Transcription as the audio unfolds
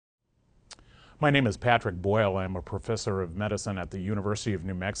My name is Patrick Boyle. I'm a professor of medicine at the University of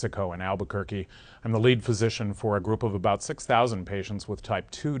New Mexico in Albuquerque. I'm the lead physician for a group of about 6,000 patients with type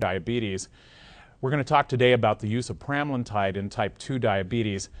 2 diabetes. We're going to talk today about the use of pramlintide in type 2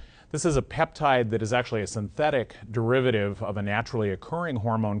 diabetes. This is a peptide that is actually a synthetic derivative of a naturally occurring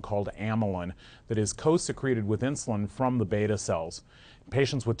hormone called amylin that is co-secreted with insulin from the beta cells. In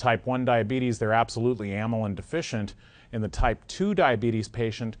patients with type 1 diabetes, they're absolutely amylin deficient. In the type 2 diabetes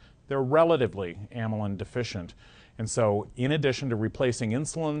patient, they're relatively amylin deficient. And so in addition to replacing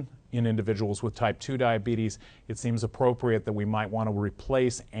insulin in individuals with type 2 diabetes, it seems appropriate that we might want to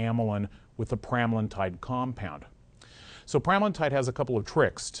replace amylin with a pramlintide compound. So pramlintide has a couple of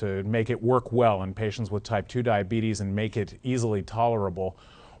tricks to make it work well in patients with type 2 diabetes and make it easily tolerable.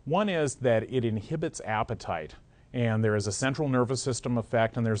 One is that it inhibits appetite. And there is a central nervous system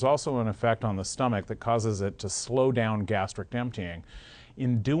effect, and there's also an effect on the stomach that causes it to slow down gastric emptying.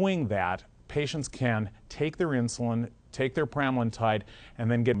 In doing that, patients can take their insulin, take their pramlintide,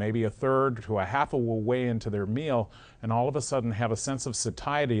 and then get maybe a third to a half a way into their meal, and all of a sudden have a sense of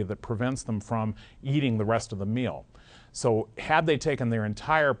satiety that prevents them from eating the rest of the meal. So had they taken their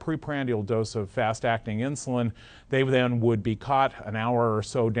entire preprandial dose of fast-acting insulin, they then would be caught an hour or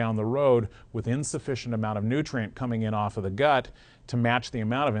so down the road with insufficient amount of nutrient coming in off of the gut to match the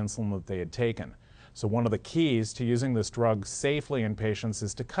amount of insulin that they had taken. So one of the keys to using this drug safely in patients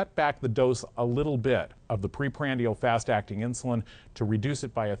is to cut back the dose a little bit of the preprandial fast-acting insulin to reduce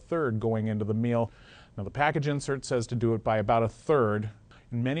it by a third going into the meal. Now the package insert says to do it by about a third.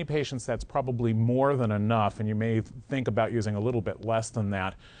 In many patients, that's probably more than enough, and you may think about using a little bit less than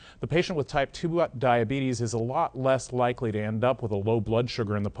that. The patient with type 2 diabetes is a lot less likely to end up with a low blood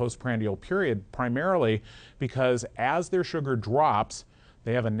sugar in the postprandial period, primarily because as their sugar drops,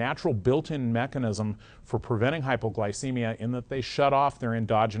 they have a natural built-in mechanism for preventing hypoglycemia in that they shut off their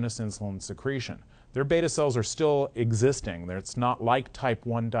endogenous insulin secretion. Their beta cells are still existing. It's not like type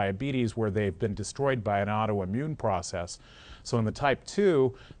 1 diabetes where they've been destroyed by an autoimmune process. So in the type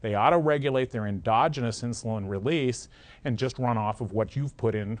 2, they auto-regulate their endogenous insulin release and just run off of what you've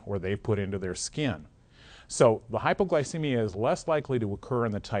put in or they've put into their skin. So the hypoglycemia is less likely to occur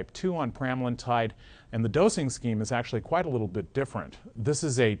in the type 2 on pramlintide, and the dosing scheme is actually quite a little bit different. This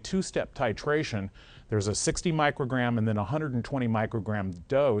is a two-step titration. There's a 60 microgram and then a 120 microgram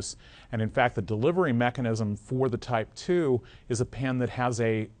dose, and in fact the delivery mechanism for the type 2 is a pen that has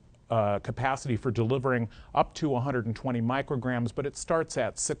a capacity for delivering up to 120 micrograms, but it starts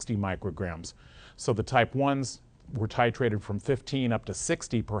at 60 micrograms. So the type 1s were titrated from 15 up to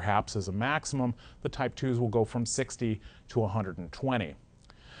 60 perhaps as a maximum. The type 2s will go from 60 to 120.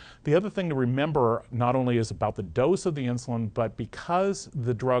 The other thing to remember not only is about the dose of the insulin, but because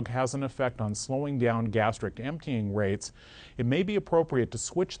the drug has an effect on slowing down gastric emptying rates, it may be appropriate to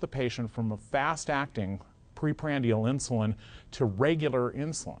switch the patient from a fast-acting preprandial insulin to regular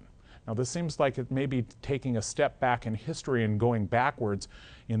insulin. Now this seems like it may be taking a step back in history and going backwards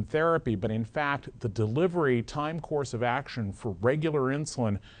in therapy, but in fact the delivery time course of action for regular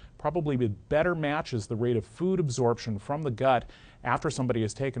insulin probably better matches the rate of food absorption from the gut after somebody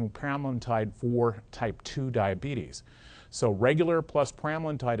has taken pramlintide for type 2 diabetes. So regular plus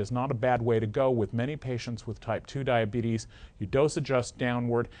pramlintide is not a bad way to go with many patients with type 2 diabetes. You dose adjust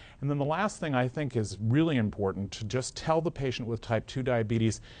downward. And then the last thing I think is really important to just tell the patient with type 2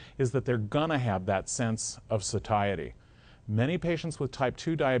 diabetes is that they're gonna have that sense of satiety. Many patients with type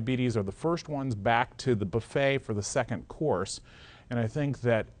 2 diabetes are the first ones back to the buffet for the second course. And I think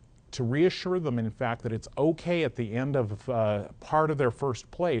that to reassure them, in fact, that it's okay at the end of part of their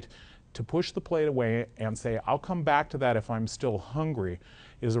first plate to push the plate away and say, I'll come back to that if I'm still hungry,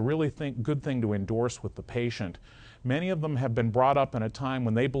 is a really good thing to endorse with the patient. Many of them have been brought up in a time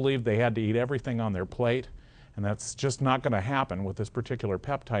when they believed they had to eat everything on their plate, and that's just not going to happen with this particular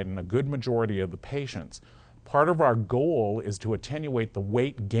peptide in a good majority of the patients. Part of our goal is to attenuate the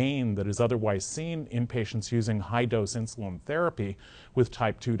weight gain that is otherwise seen in patients using high-dose insulin therapy with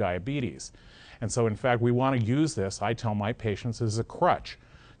type 2 diabetes. And so in fact we want to use this, I tell my patients, as a crutch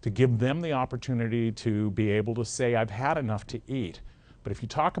to give them the opportunity to be able to say, I've had enough to eat. But if you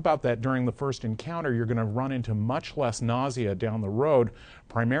talk about that during the first encounter, you're going to run into much less nausea down the road,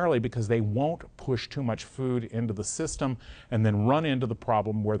 primarily because they won't push too much food into the system and then run into the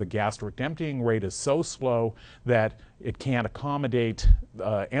problem where the gastric emptying rate is so slow that it can't accommodate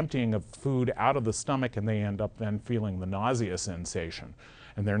emptying of food out of the stomach, and they end up then feeling the nausea sensation.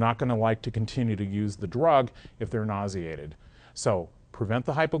 And they're not going to like to continue to use the drug if they're nauseated. So prevent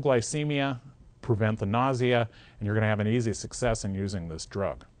the hypoglycemia, prevent the nausea, and you're going to have an easy success in using this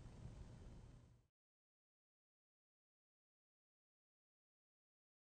drug.